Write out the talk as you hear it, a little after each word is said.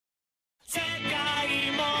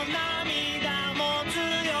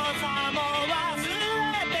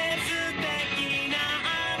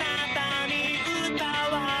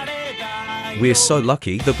We're so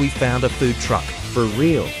lucky that we found a food truck. For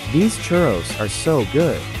real, these churros are so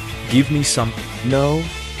good. Give me some. No,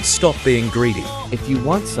 Stop being greedy. if you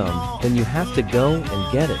want some, then you have to go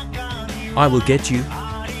and get it. I will get you.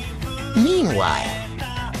 Meanwhile,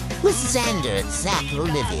 with Xander, Zach,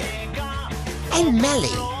 Olivia, and Melly.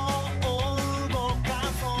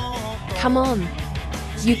 Come on.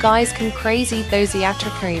 You guys can crazy those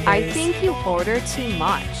theatrically. I think you ordered too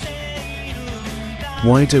much.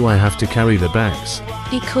 Why do I have to carry the bags?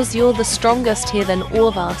 Because you're the strongest here than all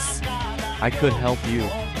of us. I could help you.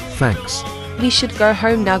 Thanks. We should go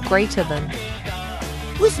home now, greater than.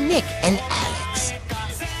 With Nick and Alex.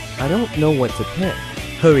 I don't know what to pick.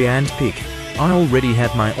 Hurry and pick. I already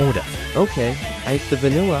have my order. Okay, I ate the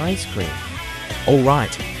vanilla ice cream.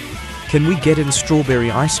 Alright. Can we get in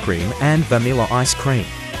strawberry ice cream and vanilla ice cream?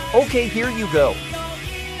 Okay, here you go.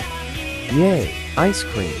 Yay, ice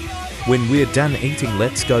cream. When we're done eating,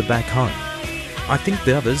 let's go back home. I think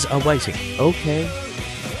the others are waiting. Okay.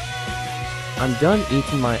 I'm done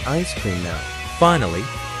eating my ice cream now. Finally,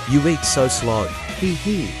 you eat so slow. Hee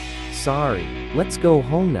hee. Sorry, let's go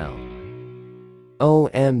home now.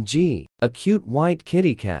 OMG, a cute white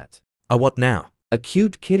kitty cat. A what now? A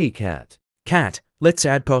cute kitty cat. Cat, let's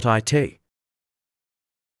add pot IT.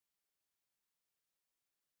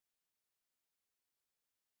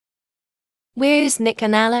 Where's Nick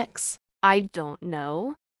and Alex? I don't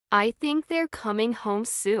know. I think they're coming home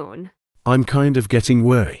soon. I'm kind of getting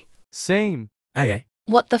worried. Same. Hey,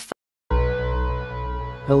 What the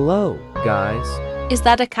Hello, guys. is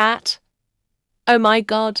that a cat? Oh my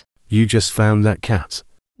god. You just found that cat.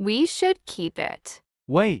 We should keep it.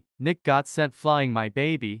 Wait, Nick got sent flying my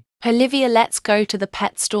baby. Olivia, let's go to the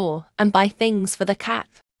pet store and buy things for the cat.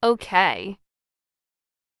 Okay.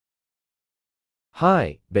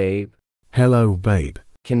 Hi, babe. Hello, babe.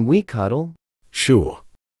 Can we cuddle? Sure.